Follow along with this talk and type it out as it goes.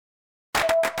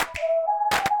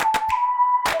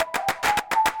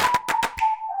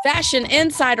Fashion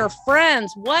Insider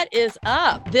friends, what is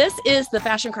up? This is the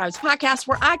Fashion Crimes podcast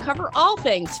where I cover all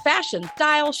things fashion,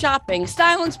 style, shopping,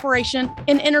 style inspiration,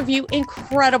 and interview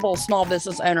incredible small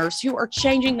business owners who are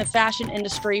changing the fashion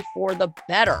industry for the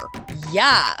better.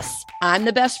 Yes, I'm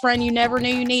the best friend you never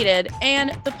knew you needed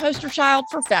and the poster child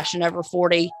for fashion over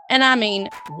 40, and I mean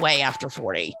way after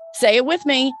 40. Say it with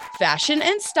me, fashion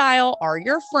and style are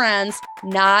your friends,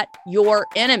 not your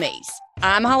enemies.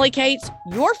 I'm Holly Cates,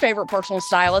 your favorite personal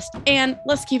stylist, and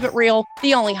let's keep it real,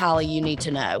 the only Holly you need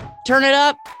to know. Turn it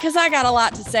up, because I got a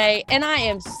lot to say, and I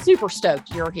am super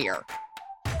stoked you're here.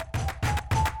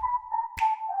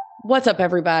 What's up,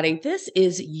 everybody? This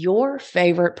is your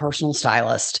favorite personal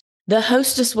stylist, the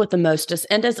hostess with the mostest,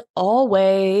 and as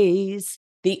always,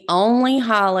 the only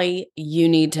Holly you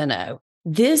need to know.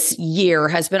 This year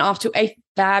has been off to a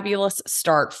fabulous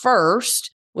start.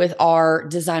 First, with our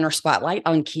designer spotlight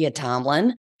on Kia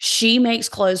Tomlin. She makes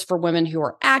clothes for women who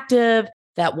are active,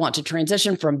 that want to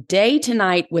transition from day to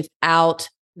night without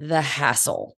the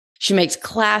hassle. She makes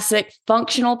classic,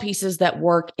 functional pieces that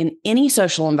work in any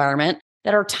social environment,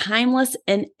 that are timeless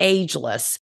and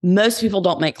ageless. Most people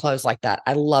don't make clothes like that.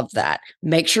 I love that.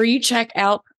 Make sure you check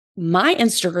out my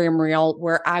Instagram reel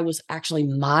where I was actually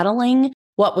modeling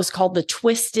what was called the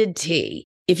twisted tee.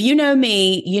 If you know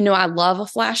me, you know I love a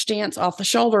flash dance off the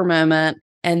shoulder moment,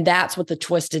 and that's what the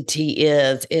twisted tee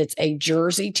is. It's a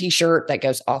jersey t-shirt that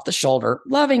goes off the shoulder.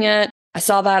 Loving it. I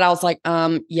saw that. I was like,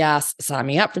 yes, sign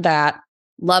me up for that.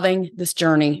 Loving this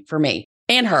journey for me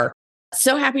and her.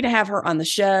 So happy to have her on the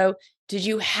show. Did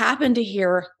you happen to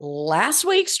hear last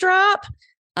week's drop?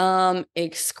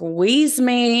 Excuse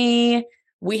me.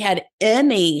 We had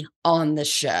Emmy on the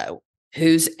show.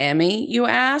 Who's Emmy, you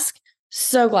ask?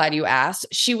 So glad you asked.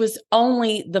 She was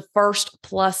only the first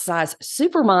plus size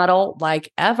supermodel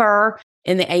like ever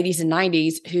in the 80s and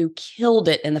 90s who killed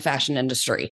it in the fashion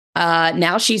industry.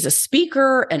 Now she's a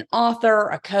speaker, an author,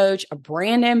 a coach, a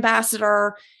brand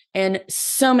ambassador, and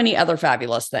so many other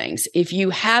fabulous things. If you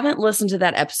haven't listened to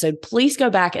that episode, please go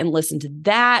back and listen to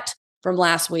that from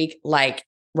last week, like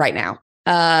right now.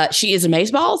 She is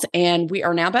amazeballs and we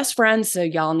are now best friends. So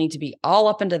y'all need to be all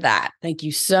up into that. Thank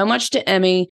you so much to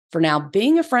Emmy for now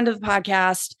being a friend of the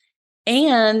podcast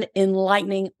and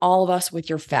enlightening all of us with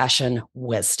your fashion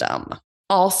wisdom.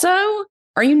 Also,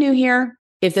 are you new here?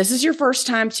 If this is your first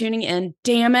time tuning in,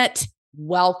 damn it,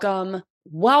 welcome,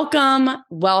 welcome,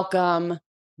 welcome,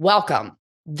 welcome.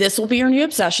 This will be your new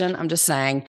obsession, I'm just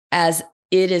saying, as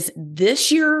it is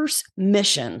this year's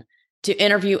mission to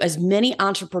interview as many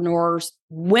entrepreneurs,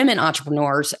 women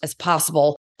entrepreneurs as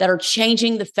possible that are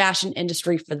changing the fashion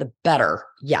industry for the better.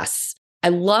 Yes. I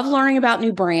love learning about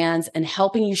new brands and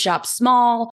helping you shop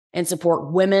small and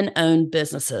support women-owned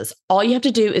businesses. All you have to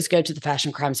do is go to the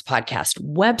Fashion Crimes Podcast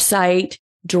website,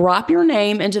 drop your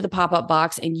name into the pop-up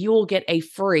box, and you will get a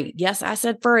free, yes, I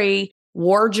said free,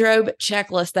 wardrobe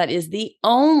checklist. That is the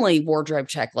only wardrobe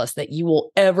checklist that you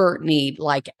will ever need,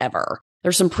 like ever.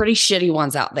 There's some pretty shitty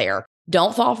ones out there.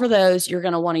 Don't fall for those. You're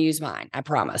going to want to use mine. I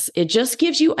promise. It just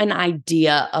gives you an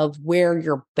idea of where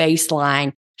your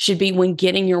baseline should be when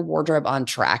getting your wardrobe on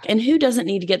track. And who doesn't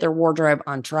need to get their wardrobe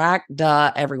on track?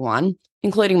 Duh, everyone,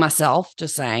 including myself,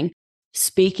 just saying.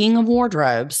 Speaking of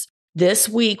wardrobes, this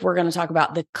week we're going to talk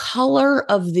about the color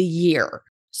of the year.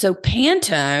 So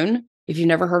Pantone, if you've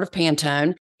never heard of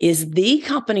Pantone, is the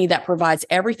company that provides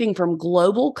everything from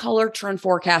global color trend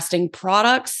forecasting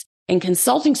products and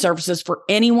consulting services for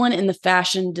anyone in the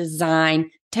fashion,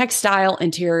 design, textile,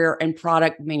 interior, and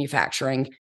product manufacturing.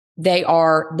 They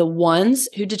are the ones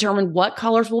who determine what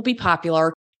colors will be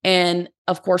popular. And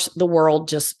of course, the world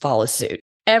just follows suit.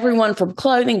 Everyone from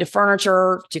clothing to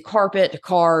furniture to carpet to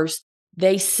cars,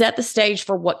 they set the stage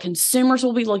for what consumers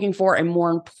will be looking for. And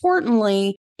more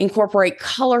importantly, incorporate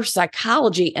color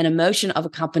psychology and emotion of a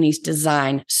company's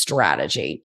design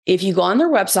strategy. If you go on their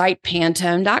website,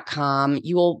 Pantone.com,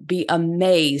 you will be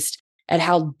amazed at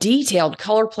how detailed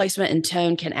color placement and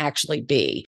tone can actually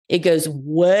be. It goes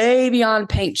way beyond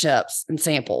paint chips and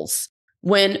samples.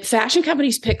 When fashion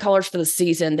companies pick colors for the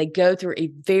season, they go through a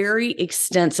very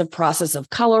extensive process of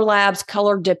color labs,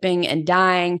 color dipping and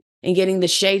dyeing, and getting the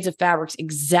shades of fabrics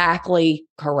exactly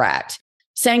correct.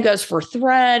 Same goes for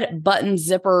thread, buttons,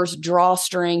 zippers,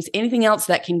 drawstrings, anything else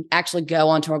that can actually go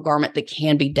onto a garment that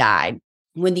can be dyed.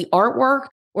 When the artwork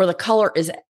or the color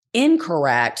is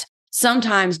incorrect,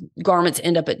 sometimes garments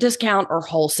end up at discount or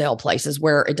wholesale places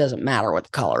where it doesn't matter what the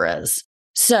color is.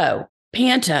 So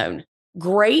Pantone,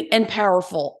 great and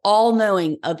powerful, all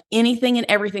knowing of anything and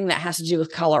everything that has to do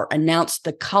with color, announced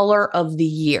the color of the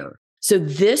year. So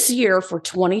this year for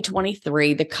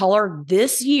 2023, the color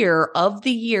this year of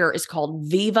the year is called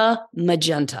Viva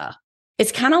Magenta.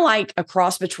 It's kind of like a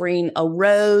cross between a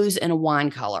rose and a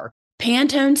wine color.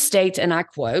 Pantone states, and I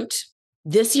quote,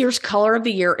 "This year's color of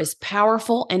the year is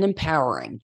powerful and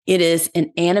empowering. It is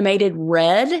an animated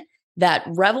red that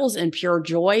revels in pure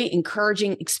joy,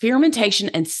 encouraging experimentation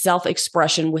and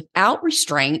self-expression without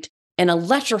restraint, and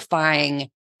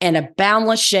electrifying and a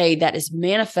boundless shade that is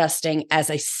manifesting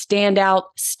as a standout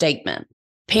statement."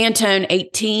 Pantone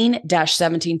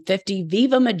 18-1750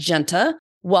 Viva Magenta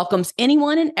welcomes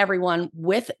anyone and everyone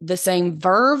with the same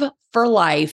verve for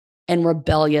life and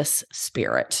rebellious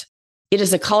spirit. It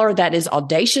is a color that is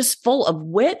audacious, full of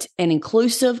wit, and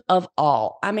inclusive of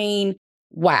all. I mean,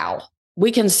 wow.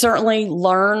 We can certainly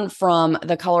learn from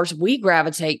the colors we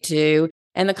gravitate to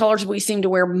and the colors we seem to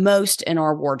wear most in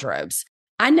our wardrobes.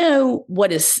 I know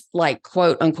what is like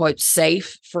quote unquote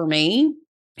safe for me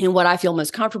and what I feel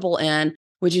most comfortable in,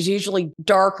 which is usually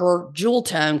darker jewel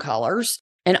tone colors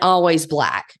and always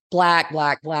black. Black,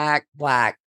 black, black,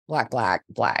 black, black, black,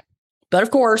 black. But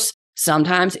of course,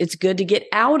 sometimes it's good to get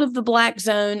out of the black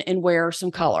zone and wear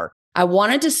some color. I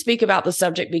wanted to speak about the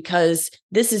subject because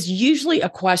this is usually a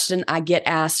question I get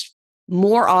asked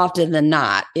more often than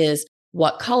not is,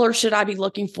 what color should I be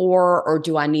looking for? Or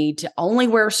do I need to only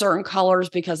wear certain colors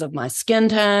because of my skin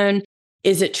tone?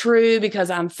 Is it true because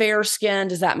I'm fair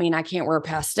skinned? Does that mean I can't wear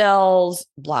pastels?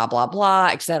 Blah, blah, blah,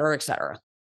 et cetera, et cetera.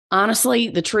 Honestly,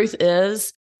 the truth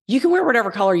is you can wear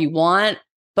whatever color you want,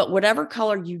 but whatever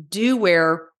color you do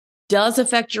wear does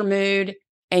affect your mood.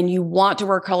 And you want to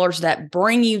wear colors that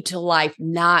bring you to life,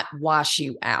 not wash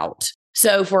you out.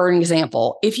 So for an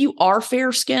example, if you are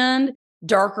fair skinned,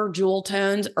 darker jewel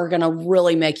tones are going to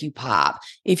really make you pop.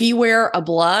 If you wear a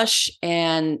blush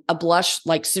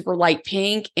like super light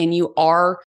pink and you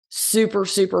are super,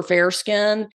 super fair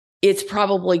skinned, it's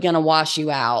probably going to wash you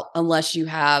out unless you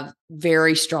have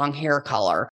very strong hair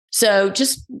color. So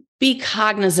just be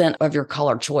cognizant of your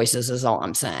color choices is all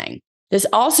I'm saying. This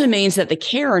also means that the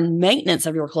care and maintenance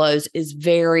of your clothes is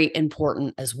very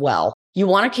important as well. You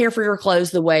want to care for your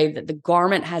clothes the way that the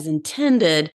garment has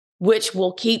intended, which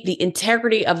will keep the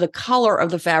integrity of the color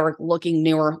of the fabric looking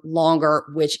newer longer,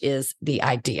 which is the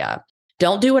idea.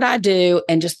 Don't do what I do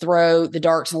and just throw the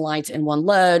darks and lights in one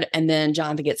load. And then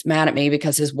Jonathan gets mad at me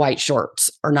because his white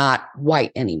shorts are not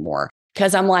white anymore.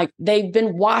 Because I'm like, they've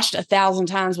been washed 1,000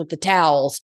 times with the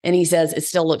towels. And he says it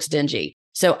still looks dingy.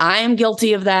 So I am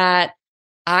guilty of that.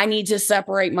 I need to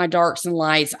separate my darks and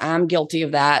lights. I'm guilty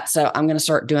of that. So I'm going to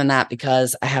start doing that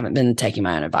because I haven't been taking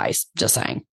my own advice. Just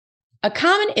saying. A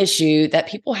common issue that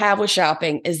people have with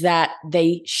shopping is that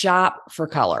they shop for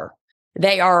color.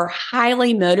 They are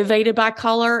highly motivated by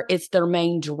color. It's their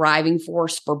main driving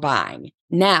force for buying.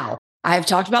 Now, I have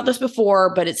talked about this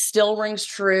before, but it still rings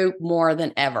true more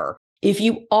than ever. If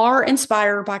you are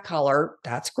inspired by color,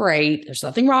 that's great. There's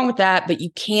nothing wrong with that, but you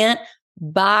can't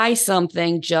buy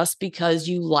something just because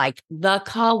you like the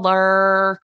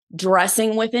color.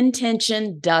 Dressing with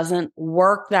intention doesn't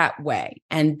work that way.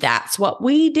 And that's what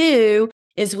we do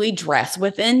is we dress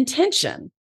with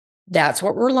intention. That's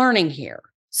what we're learning here.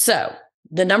 So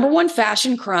the number one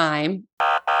fashion crime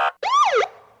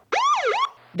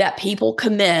that people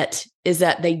commit is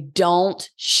that they don't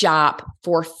shop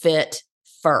for fit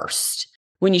first.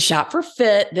 When you shop for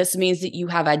fit, this means that you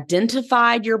have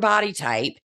identified your body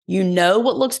type. You know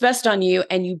what looks best on you,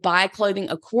 and you buy clothing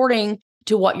according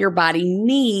to what your body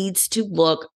needs to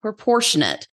look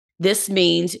proportionate. This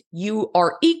means you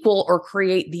are equal or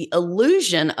create the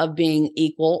illusion of being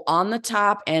equal on the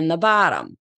top and the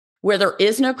bottom. Where there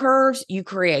is no curves, you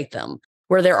create them.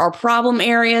 Where there are problem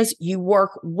areas, you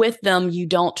work with them. You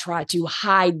don't try to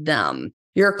hide them.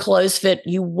 Your clothes fit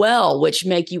you well, which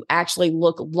make you actually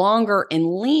look longer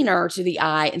and leaner to the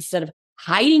eye instead of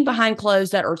hiding behind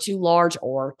clothes that are too large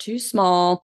or too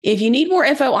small. If you need more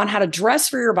info on how to dress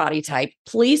for your body type,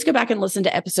 please go back and listen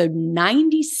to episode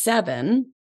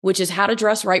 97, which is how to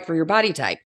dress right for your body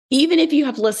type. Even if you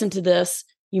have listened to this,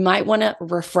 you might want a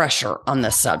refresher on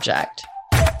this subject.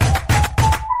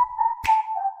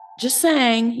 Just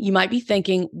saying, you might be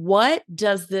thinking, what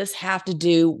does this have to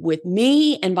do with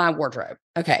me and my wardrobe?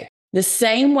 Okay, the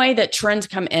same way that trends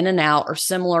come in and out are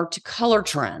similar to color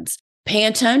trends.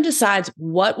 Pantone decides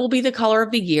what will be the color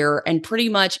of the year, and pretty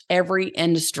much every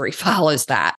industry follows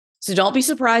that. So don't be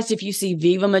surprised if you see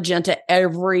Viva Magenta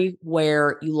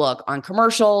everywhere you look on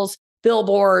commercials,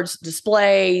 billboards,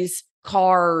 displays,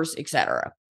 cars,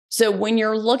 etc. So when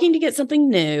you're looking to get something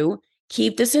new,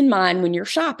 keep this in mind when you're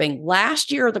shopping.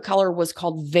 Last year, the color was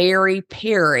called Very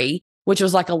Perry, which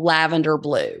was like a lavender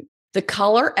blue. The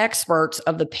color experts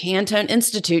of the Pantone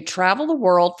Institute travel the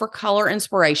world for color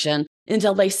inspiration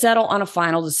until they settle on a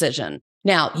final decision.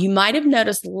 Now, you might have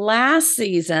noticed last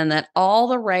season that all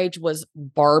the rage was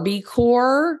Barbie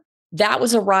core. That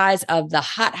was a rise of the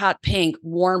hot pink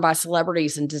worn by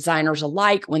celebrities and designers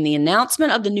alike when the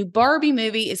announcement of the new Barbie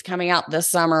movie is coming out this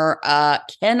summer.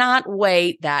 Cannot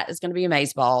wait. That is going to be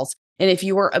amazeballs. And if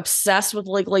you were obsessed with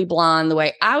Legally Blonde the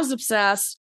way I was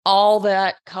obsessed, all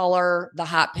that color, the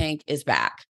hot pink, is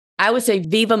back. I would say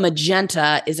Viva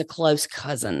Magenta is a close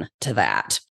cousin to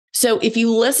that. So if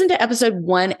you listen to episode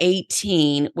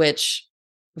 118, which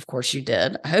of course you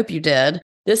did, I hope you did,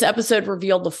 this episode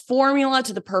revealed the formula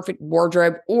to the perfect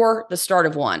wardrobe or the start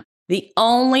of one, the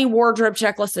only wardrobe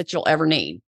checklist that you'll ever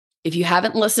need. If you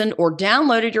haven't listened or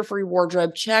downloaded your free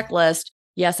wardrobe checklist,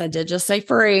 yes, I did just say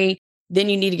free, then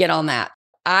you need to get on that.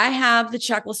 I have the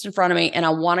checklist in front of me and I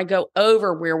want to go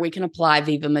over where we can apply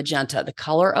Viva Magenta, the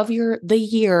color of the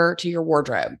year, to your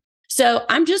wardrobe. So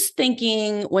I'm just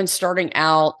thinking when starting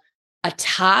out, a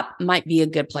top might be a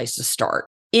good place to start.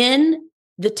 In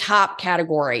the top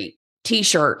category,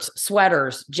 t-shirts,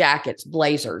 sweaters, jackets,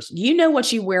 blazers, you know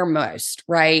what you wear most,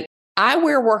 right? I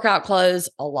wear workout clothes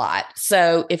a lot.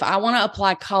 So if I want to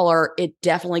apply color, it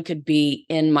definitely could be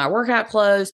in my workout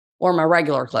clothes or my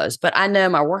regular clothes. But I know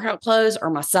my workout clothes are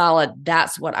my solid.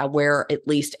 That's what I wear at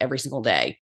least every single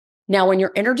day. Now, when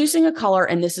you're introducing a color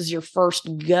and this is your first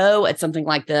go at something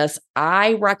like this,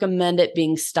 I recommend it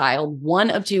being styled one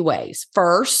of two ways.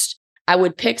 First, I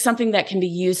would pick something that can be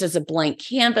used as a blank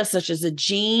canvas, such as a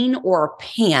jean or a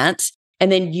pant,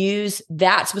 and then use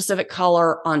that specific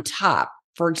color on top.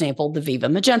 For example, the Viva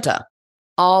Magenta.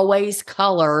 Always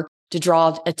color to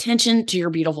draw attention to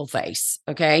your beautiful face,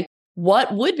 okay?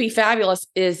 What would be fabulous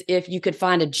is if you could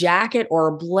find a jacket or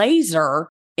a blazer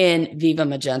in Viva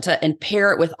Magenta and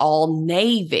pair it with all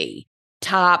navy,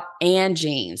 top and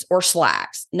jeans or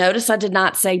slacks. Notice I did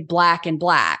not say black and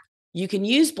black. You can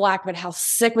use black, but how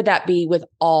sick would that be with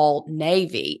all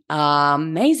navy?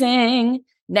 Amazing.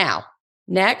 Now,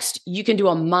 next, you can do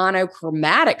a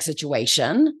monochromatic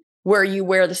situation where you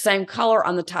wear the same color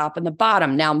on the top and the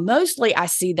bottom. Now, mostly I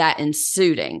see that in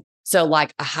suiting. So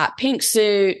like a hot pink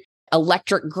suit,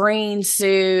 electric green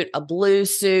suit, a blue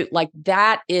suit, like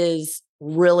that is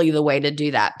really the way to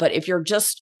do that. But if you're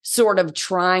just sort of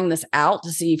trying this out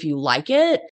to see if you like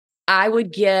it, I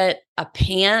would get a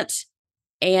pant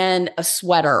and a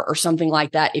sweater or something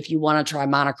like that if you want to try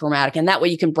monochromatic. And that way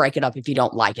you can break it up if you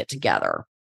don't like it together.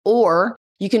 Or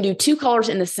you can do two colors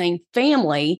in the same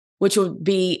family, which would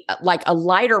be like a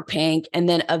lighter pink and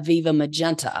then a Viva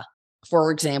Magenta.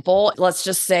 For example, let's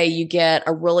just say you get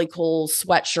a really cool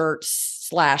sweatshirt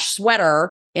 / sweater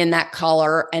in that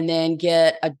color and then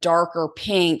get a darker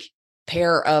pink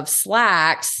pair of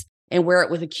slacks and wear it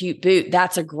with a cute boot.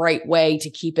 That's a great way to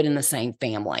keep it in the same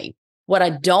family. What I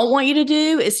don't want you to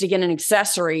do is to get an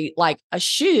accessory like a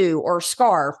shoe or a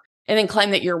scarf and then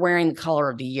claim that you're wearing the color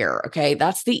of the year. Okay.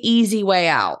 That's the easy way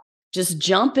out. Just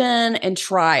jump in and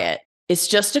try it. It's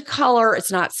just a color.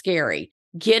 It's not scary.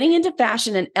 Getting into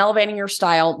fashion and elevating your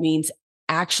style means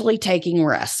actually taking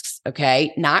risks.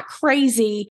 Okay. Not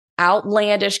crazy,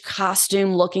 outlandish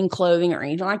costume looking clothing or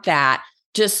anything like that.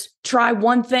 Just try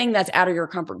one thing that's out of your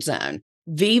comfort zone.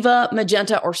 Viva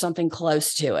Magenta or something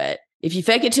close to it. If you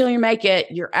fake it till you make it,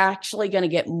 you're actually going to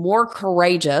get more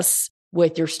courageous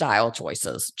with your style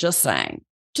choices. Just saying.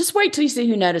 Just wait till you see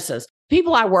who notices.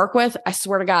 People I work with, I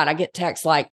swear to God, I get texts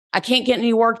like, I can't get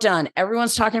any work done.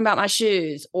 Everyone's talking about my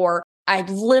shoes. Or I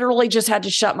literally just had to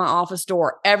shut my office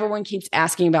door. Everyone keeps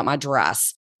asking about my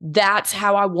dress. That's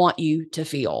how I want you to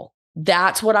feel.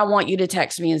 That's what I want you to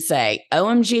text me and say,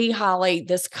 OMG, Holly,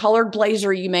 this colored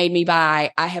blazer you made me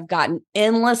buy, I have gotten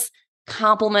endless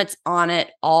compliments on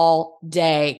it all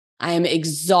day. I am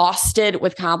exhausted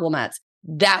with compliments.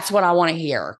 That's what I want to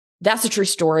hear. That's a true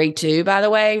story too, by the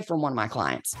way, from one of my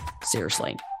clients.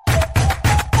 Seriously.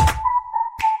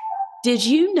 Did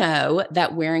you know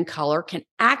that wearing color can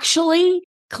actually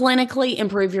clinically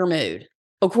improve your mood?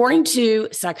 According to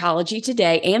Psychology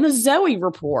Today and the Zoe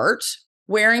report,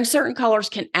 wearing certain colors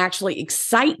can actually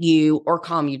excite you or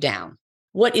calm you down.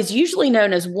 What is usually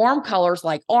known as warm colors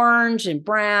like orange and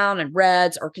brown and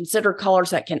reds are considered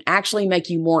colors that can actually make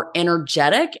you more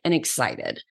energetic and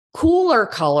excited. Cooler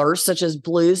colors such as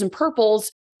blues and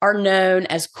purples are known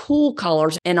as cool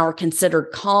colors and are considered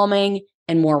calming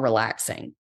and more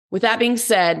relaxing. With that being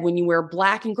said, when you wear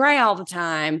black and gray all the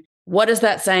time, what is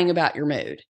that saying about your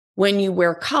mood? When you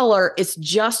wear color, it's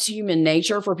just human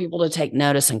nature for people to take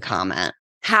notice and comment.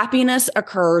 Happiness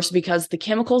occurs because the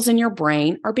chemicals in your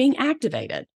brain are being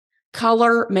activated.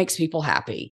 Color makes people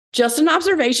happy. Just an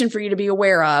observation for you to be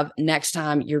aware of next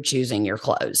time you're choosing your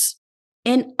clothes.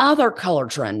 In other color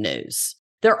trend news,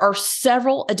 there are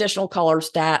several additional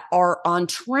colors that are on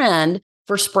trend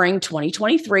for spring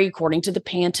 2023, according to the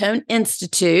Pantone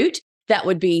Institute. That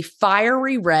would be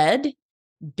fiery red,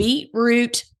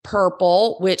 beetroot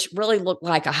purple, which really looked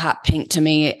like a hot pink to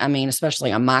me. I mean,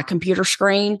 especially on my computer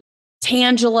screen.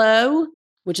 Tangelo,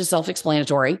 which is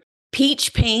self-explanatory.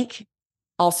 Peach pink,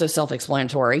 also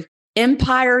self-explanatory.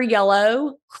 Empire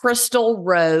yellow, crystal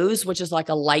rose, which is like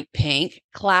a light pink.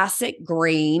 Classic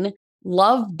green.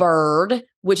 Lovebird,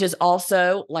 which is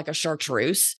also like a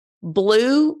chartreuse.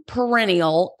 Blue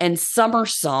perennial, and summer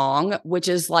song, which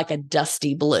is like a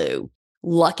dusty blue.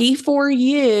 Lucky for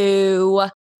you,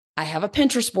 I have a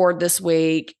Pinterest board this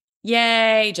week.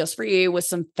 Yay, just for you, with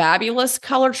some fabulous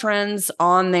color trends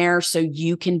on there so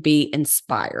you can be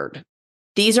inspired.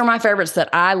 These are my favorites that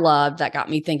I love that got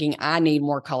me thinking I need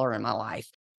more color in my life.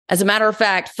 As a matter of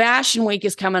fact, Fashion Week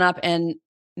is coming up and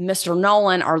Mr.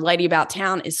 Nolan, our lady about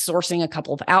town, is sourcing a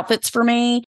couple of outfits for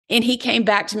me. And he came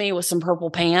back to me with some purple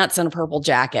pants and a purple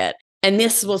jacket. And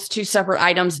this was 2 separate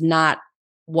items, not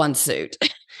one suit.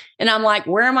 And I'm like,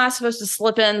 where am I supposed to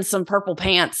slip in some purple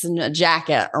pants and a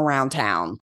jacket around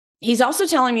town? He's also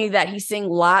telling me that he's seeing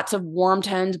lots of warm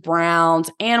tones, browns,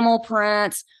 animal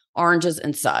prints, oranges,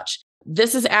 and such.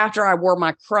 This is after I wore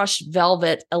my crushed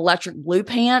velvet electric blue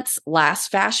pants last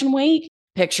Fashion Week.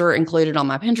 Picture included on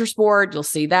my Pinterest board. You'll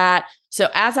see that. So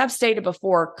as I've stated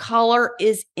before, color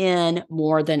is in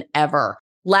more than ever.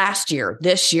 Last year,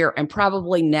 this year, and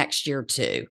probably next year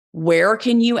too. Where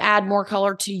can you add more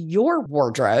color to your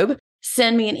wardrobe?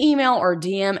 Send me an email or a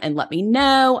DM and let me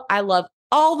know. I love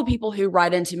all the people who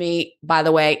write into me, by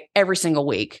the way, every single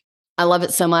week. I love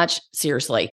it so much.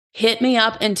 Seriously, hit me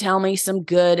up and tell me some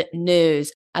good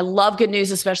news. I love good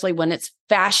news, especially when it's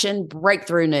fashion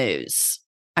breakthrough news.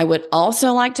 I would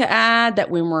also like to add that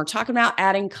when we're talking about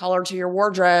adding color to your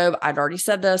wardrobe, I've already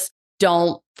said this,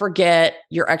 don't forget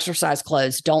your exercise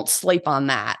clothes. Don't sleep on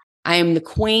that. I am the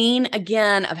queen,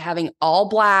 again, of having all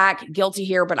black. Guilty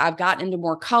here, but I've gotten into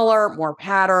more color, more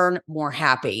pattern, more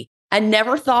happy. I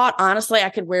never thought, honestly, I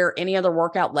could wear any other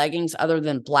workout leggings other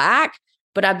than black,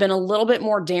 but I've been a little bit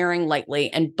more daring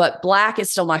lately. But black is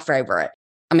still my favorite.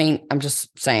 I mean, I'm just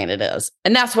saying it is.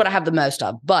 And that's what I have the most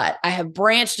of. But I have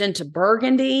branched into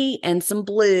burgundy and some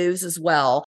blues as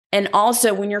well. And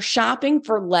also, when you're shopping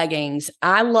for leggings,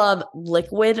 I love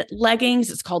liquid leggings.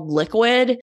 It's called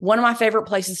Liquid. One of my favorite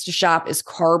places to shop is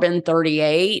Carbon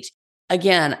 38.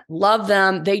 Again, love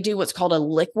them. They do what's called a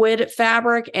liquid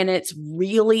fabric, and it's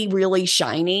really, really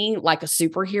shiny, like a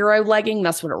superhero legging.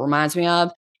 That's what it reminds me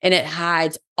of. And it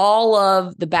hides all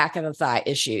of the back of the thigh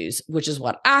issues, which is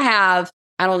what I have.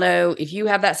 I don't know if you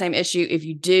have that same issue. If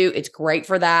you do, it's great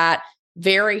for that.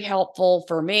 Very helpful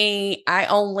for me. I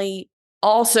only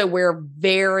also wear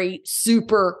very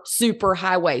super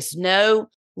high waist. No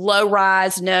low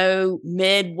rise, no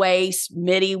mid waist,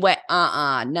 midi waist.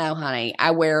 No, honey.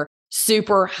 I wear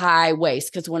super high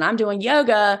waist because when I'm doing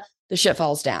yoga, the shit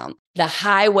falls down. The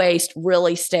high waist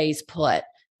really stays put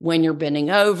when you're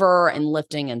bending over and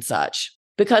lifting and such,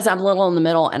 because I'm little in the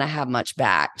middle and I have much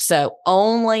back. So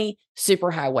only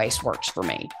super high waist works for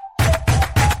me.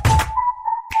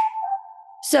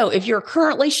 So if you're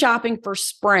currently shopping for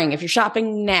spring, if you're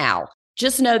shopping now,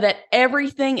 just know that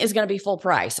everything is going to be full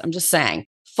price. I'm just saying.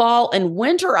 Fall and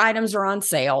winter items are on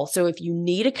sale. So if you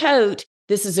need a coat,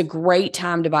 this is a great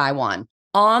time to buy one.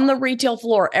 On the retail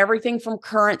floor, everything from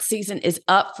current season is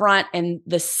up front, and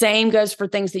the same goes for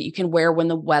things that you can wear when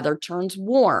the weather turns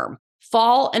warm.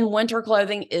 Fall and winter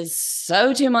clothing is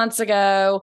so 2 months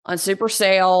ago on super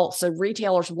sale, so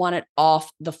retailers want it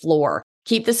off the floor.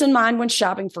 Keep this in mind when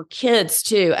shopping for kids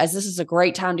too, as this is a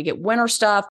great time to get winter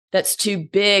stuff that's too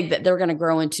big that they're going to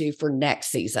grow into for next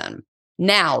season.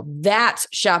 Now, that's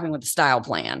shopping with a style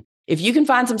plan. If you can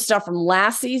find some stuff from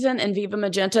last season in Viva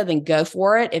Magenta, then go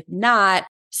for it. If not,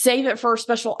 save it for a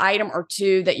special item or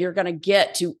two that you're going to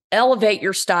get to elevate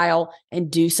your style and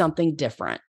do something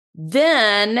different.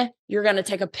 Then you're going to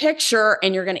take a picture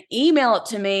and you're going to email it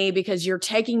to me because you're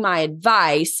taking my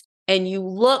advice and you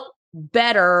look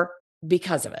better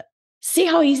because of it. See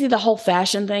how easy the whole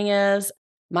fashion thing is?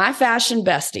 My fashion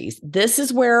besties, this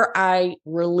is where I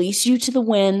release you to the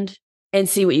wind and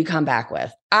see what you come back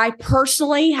with. I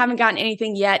personally haven't gotten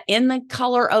anything yet in the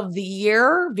color of the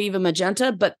year, Viva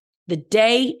Magenta, but the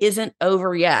day isn't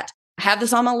over yet. I have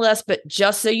this on my list, but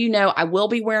just so you know, I will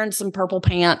be wearing some purple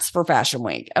pants for Fashion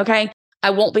Week, okay?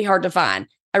 I won't be hard to find.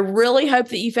 I really hope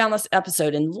that you found this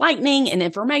episode enlightening and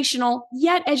informational,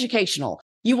 yet educational.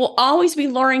 You will always be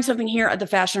learning something here at the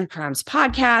Fashion Crimes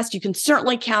Podcast. You can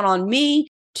certainly count on me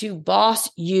to boss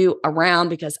you around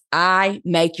because I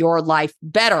make your life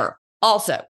better.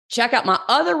 Also, check out my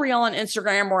other reel on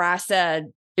Instagram where I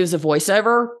said it was a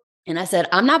voiceover and I said,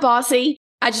 I'm not bossy.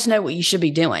 I just know what you should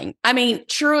be doing. I mean,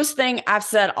 truest thing I've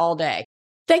said all day.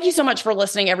 Thank you so much for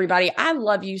listening, everybody. I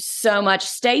love you so much.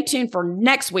 Stay tuned for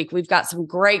next week. We've got some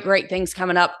great things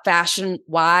coming up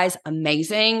fashion-wise.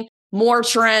 Amazing. More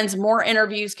trends, more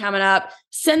interviews coming up.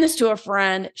 Send this to a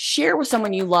friend. Share with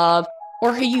someone you love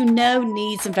or who you know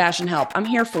needs some fashion help. I'm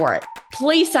here for it.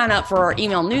 Please sign up for our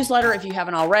email newsletter if you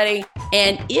haven't already.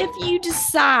 And if you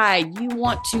decide you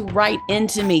want to write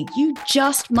into me, you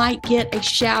just might get a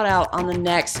shout out on the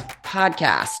next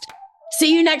podcast.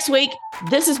 See you next week.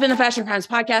 This has been the Fashion Crimes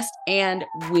Podcast, and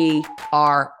we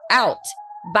are out.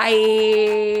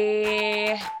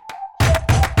 Bye.